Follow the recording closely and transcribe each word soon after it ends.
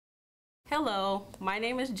Hello, my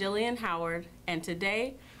name is Jillian Howard, and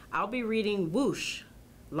today I'll be reading Whoosh,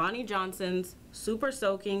 Lonnie Johnson's Super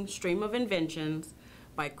Soaking Stream of Inventions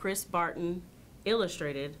by Chris Barton,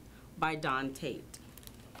 illustrated by Tate.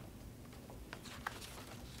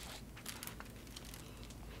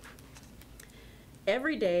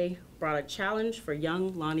 Every day brought a challenge for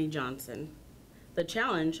young Lonnie Johnson, the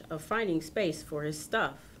challenge of finding space for his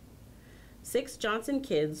stuff. 6 Johnson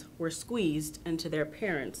kids were squeezed into their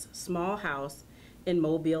parents' small house in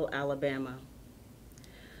Mobile, Alabama.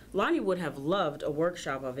 Lonnie would have loved a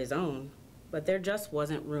workshop of his own, but there just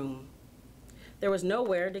wasn't room. There was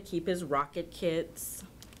nowhere to keep his rocket kits,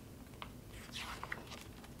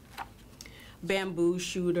 bamboo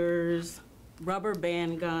shooters, rubber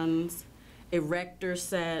band guns, erector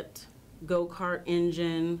set, go-kart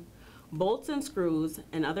engine, bolts and screws,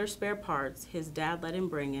 and other spare parts his dad let him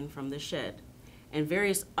bring in from the shed, and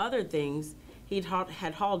various other things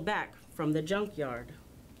had hauled back from the junkyard.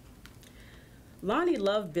 Lonnie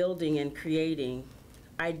loved building and creating.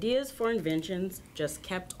 Ideas for inventions just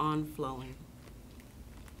kept on flowing.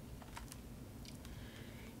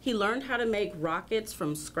 He learned how to make rockets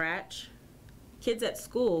from scratch. Kids at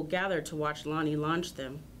school gathered to watch Lonnie launch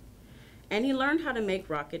them. And he learned how to make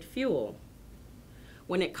rocket fuel.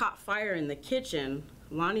 When it caught fire in the kitchen,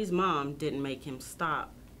 Lonnie's mom didn't make him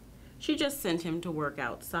stop. She just sent him to work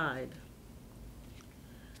outside.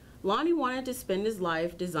 Lonnie wanted to spend his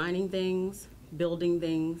life designing things, building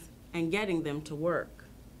things, and getting them to work.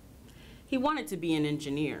 He wanted to be an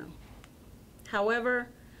engineer. However,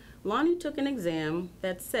 Lonnie took an exam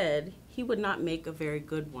that said he would not make a very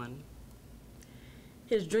good one.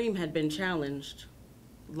 His dream had been challenged.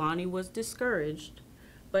 Lonnie was discouraged,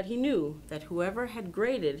 but he knew that whoever had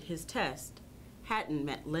graded his test hadn't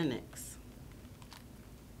met Linux.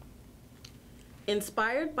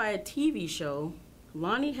 Inspired by a TV show,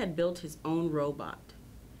 Lonnie had built his own robot.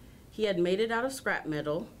 He had made it out of scrap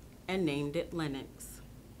metal and named it Linux.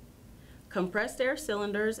 Compressed air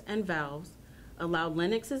cylinders and valves allowed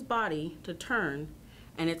Linux's body to turn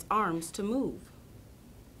and its arms to move.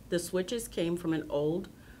 The switches came from an old,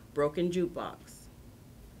 broken jukebox.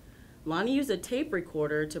 Lonnie used a tape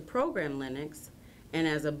recorder to program Linux, and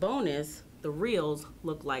as a bonus, the reels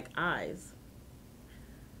looked like eyes.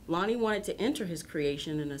 Lonnie wanted to enter his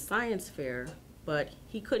creation in a science fair, but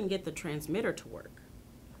he couldn't get the transmitter to work.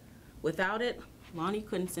 Without it, Lonnie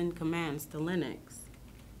couldn't send commands to Linux.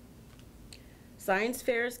 Science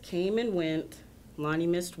fairs came and went. Lonnie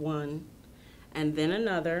missed one, and then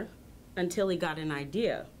another, until he got an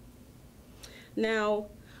idea. Now,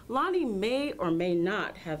 Lonnie may or may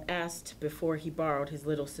not have asked before he borrowed his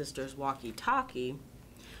little sister's walkie-talkie,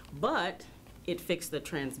 but it fixed the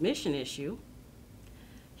transmission issue.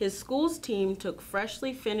 His school's team took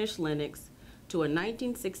freshly finished Linux to a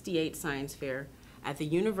 1968 science fair at the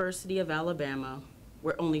University of Alabama,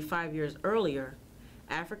 where only 5 years earlier,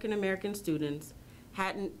 African American students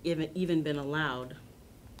hadn't even been allowed.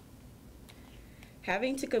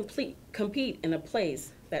 Having to compete in a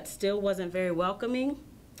place that still wasn't very welcoming,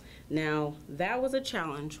 now, that was a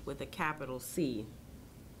challenge with a capital C.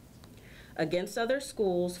 Against other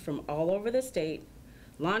schools from all over the state,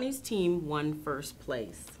 Lonnie's team won first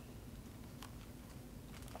place.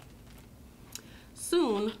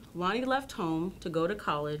 Soon, Lonnie left home to go to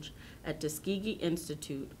college at Tuskegee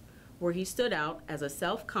Institute, where he stood out as a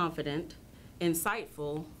self-confident,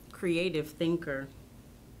 insightful, creative thinker.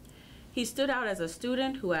 He stood out as a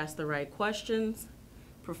student who asked the right questions,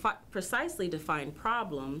 precisely defined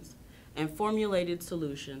problems, and formulated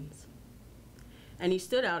solutions. And he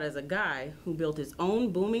stood out as a guy who built his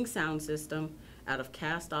own booming sound system out of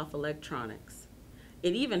cast-off electronics.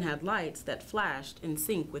 It even had lights that flashed in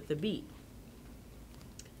sync with the beat.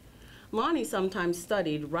 Lonnie sometimes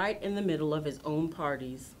studied right in the middle of his own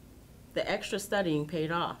parties. The extra studying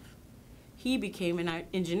paid off. He became an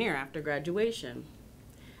engineer after graduation,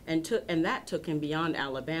 and that took him beyond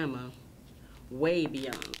Alabama, way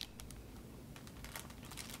beyond.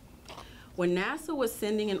 When NASA was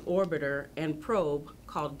sending an orbiter and probe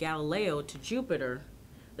called Galileo to Jupiter,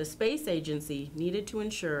 the space agency needed to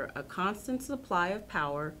ensure a constant supply of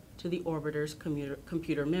power to the orbiter's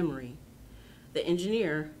computer memory. The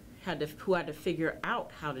engineer who had to figure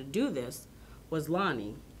out how to do this was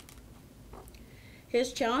Lonnie.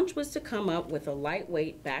 His challenge was to come up with a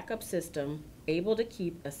lightweight backup system able to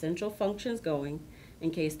keep essential functions going in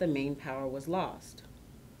case the main power was lost.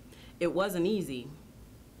 It wasn't easy.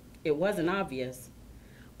 It wasn't obvious,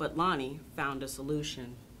 but Lonnie found a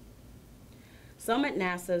solution. Some at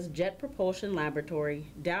NASA's Jet Propulsion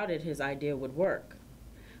Laboratory doubted his idea would work.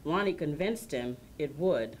 Lonnie convinced him it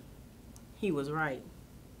would. He was right.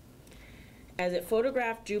 As it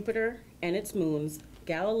photographed Jupiter and its moons,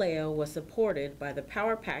 Galileo was supported by the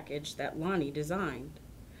power package that Lonnie designed.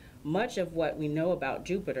 Much of what we know about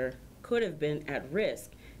Jupiter could have been at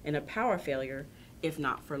risk in a power failure if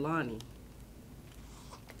not for Lonnie.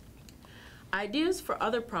 Ideas for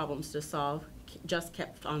other problems to solve just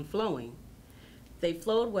kept on flowing. They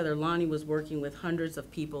flowed whether Lonnie was working with hundreds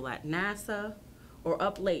of people at NASA or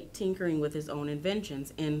up late tinkering with his own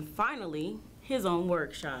inventions in, finally, his own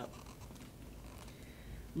workshop.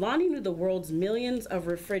 Lonnie knew the world's millions of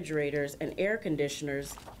refrigerators and air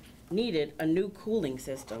conditioners needed a new cooling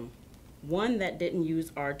system, one that didn't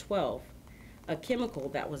use R12, a chemical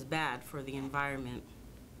that was bad for the environment.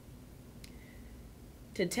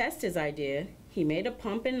 To test his idea, he made a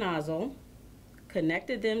pump and nozzle,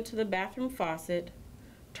 connected them to the bathroom faucet,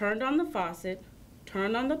 turned on the faucet,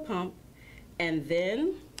 turned on the pump, and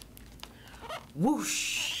then,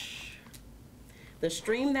 whoosh! The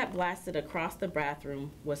stream that blasted across the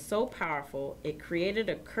bathroom was so powerful it created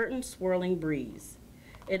a curtain-swirling breeze.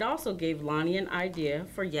 It also gave Lonnie an idea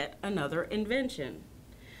for yet another invention.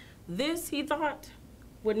 This, he thought,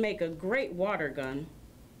 would make a great water gun.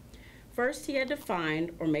 First, he had to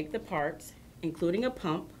find or make the parts, including a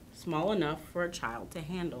pump small enough for a child to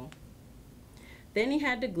handle. Then he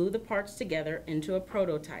had to glue the parts together into a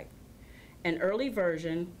prototype, an early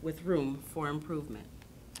version with room for improvement.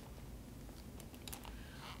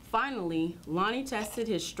 Finally, Lonnie tested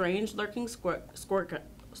his strange-looking squirt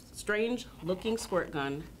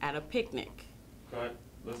gun at a picnic. Cut.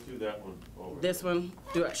 Let's do that one over. This one?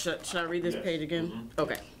 Should I read this page again? Mm-hmm.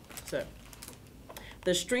 Okay. So,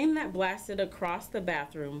 the stream that blasted across the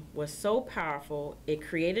bathroom was so powerful it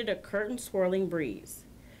created a curtain-swirling breeze.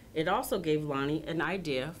 It also gave Lonnie an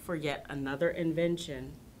idea for yet another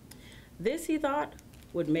invention. This, he thought,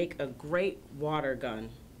 would make a great water gun.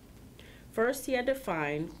 First, he had to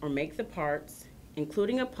find or make the parts,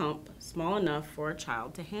 including a pump small enough for a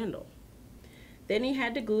child to handle. Then he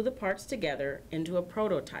had to glue the parts together into a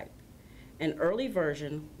prototype, an early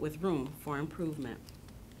version with room for improvement.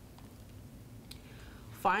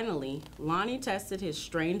 Finally, Lonnie tested his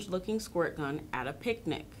strange-looking squirt gun at a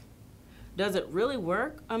picnic. "Does it really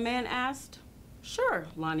work?" a man asked. "Sure,"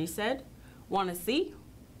 Lonnie said. "Want to see?"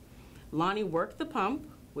 Lonnie worked the pump,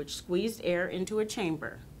 which squeezed air into a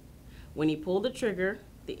chamber. When he pulled the trigger,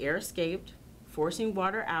 the air escaped, forcing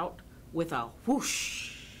water out with a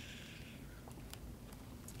whoosh.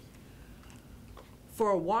 For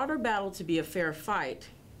a water battle to be a fair fight,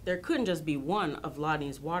 there couldn't just be one of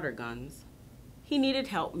Lonnie's water guns. He needed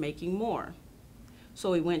help making more.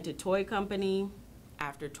 So he went to toy company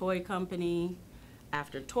after toy company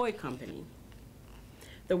after toy company.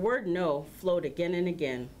 The word no flowed again and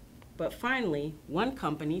again, but finally one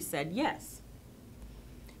company said yes.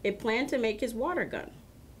 It planned to make his water gun.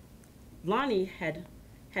 Lonnie had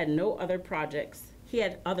no other projects. He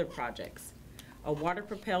had other projects: a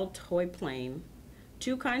water-propelled toy plane,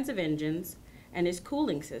 2 kinds of engines, and his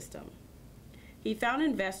cooling system. He found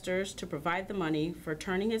investors to provide the money for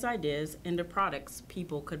turning his ideas into products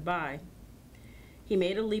people could buy. He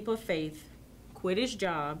made a leap of faith, quit his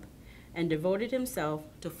job, and devoted himself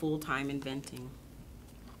to full-time inventing.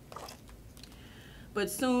 But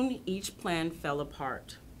soon each plan fell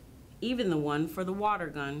apart, even the one for the water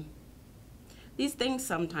gun. These things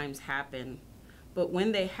sometimes happen, but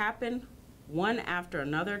when they happen one after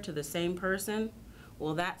another to the same person,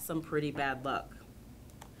 well, that's some pretty bad luck.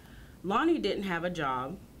 Lonnie didn't have a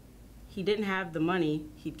job. He didn't have the money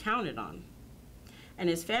he'd counted on. And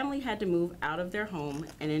his family had to move out of their home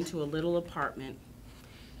and into a little apartment.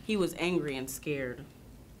 He was angry and scared.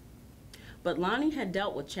 But Lonnie had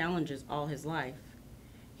dealt with challenges all his life.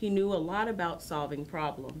 He knew a lot about solving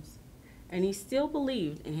problems, and he still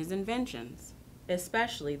believed in his inventions,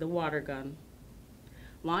 especially the water gun.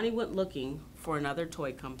 Lonnie went looking for another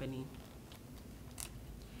toy company.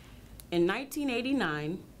 In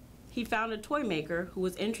 1989, he found a toy maker who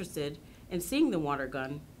was interested in seeing the water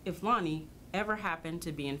gun if Lonnie ever happened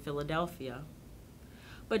to be in Philadelphia.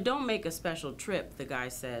 "But don't make a special trip," the guy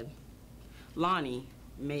said. Lonnie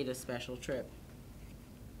made a special trip.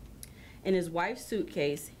 In his wife's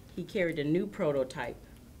suitcase, he carried a new prototype.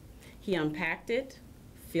 He unpacked it,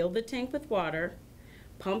 filled the tank with water,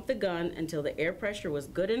 pumped the gun until the air pressure was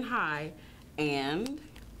good and high, and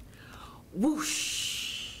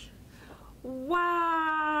whoosh!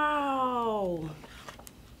 Wow!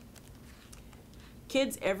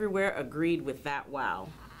 Kids everywhere agreed with that wow.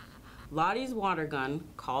 Lottie's water gun,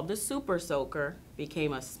 called the Super Soaker,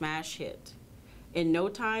 became a smash hit. In no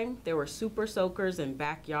time, there were Super Soakers in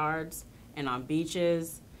backyards and on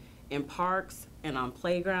beaches, in parks and on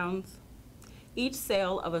playgrounds. Each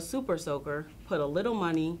sale of a Super Soaker put a little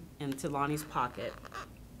money into Lonnie's pocket.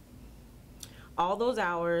 All those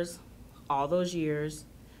hours, all those years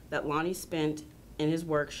that Lonnie spent in his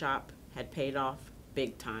workshop had paid off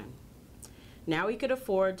big time. Now he could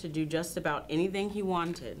afford to do just about anything he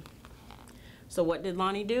wanted. So what did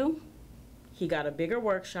Lonnie do? He got a bigger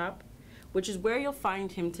workshop, which is where you'll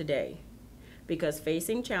find him today, because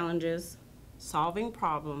facing challenges, solving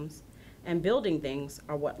problems, and building things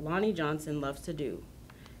are what Lonnie Johnson loves to do,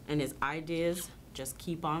 and his ideas just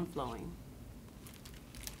keep on flowing.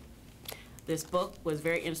 This book was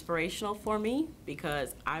very inspirational for me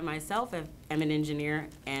because I myself am an engineer,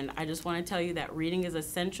 and I just want to tell you that reading is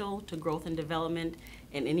essential to growth and development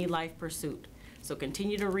in any life pursuit. So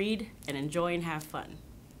continue to read and enjoy and have fun.